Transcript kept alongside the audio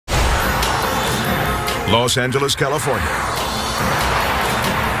Los Angeles, California.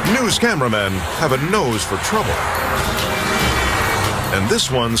 News cameramen have a nose for trouble. And this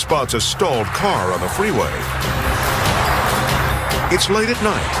one spots a stalled car on the freeway. It's late at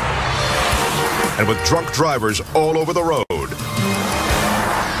night, and with drunk drivers all over the road,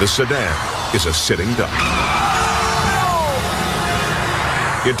 the sedan is a sitting duck.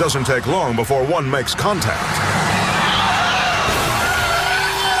 It doesn't take long before one makes contact.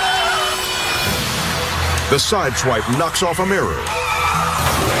 The side swipe knocks off a mirror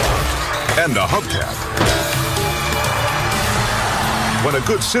and a hubcap. When a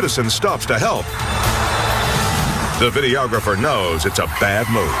good citizen stops to help, the videographer knows it's a bad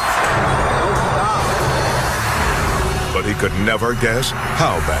move. But he could never guess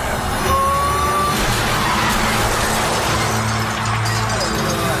how bad.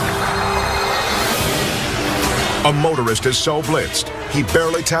 A motorist is so blitzed, he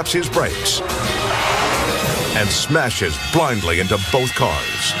barely taps his brakes and smashes blindly into both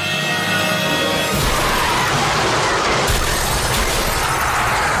cars.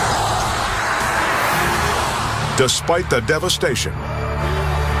 Despite the devastation,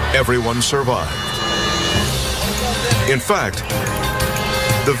 everyone survived. In fact,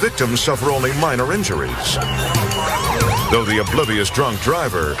 the victims suffer only minor injuries, though the oblivious drunk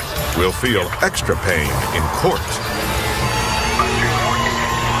driver will feel extra pain in court.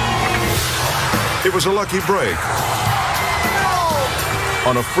 It was a lucky break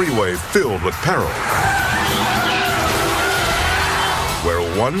on a freeway filled with peril,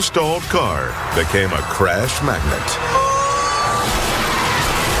 where one stalled car became a crash magnet.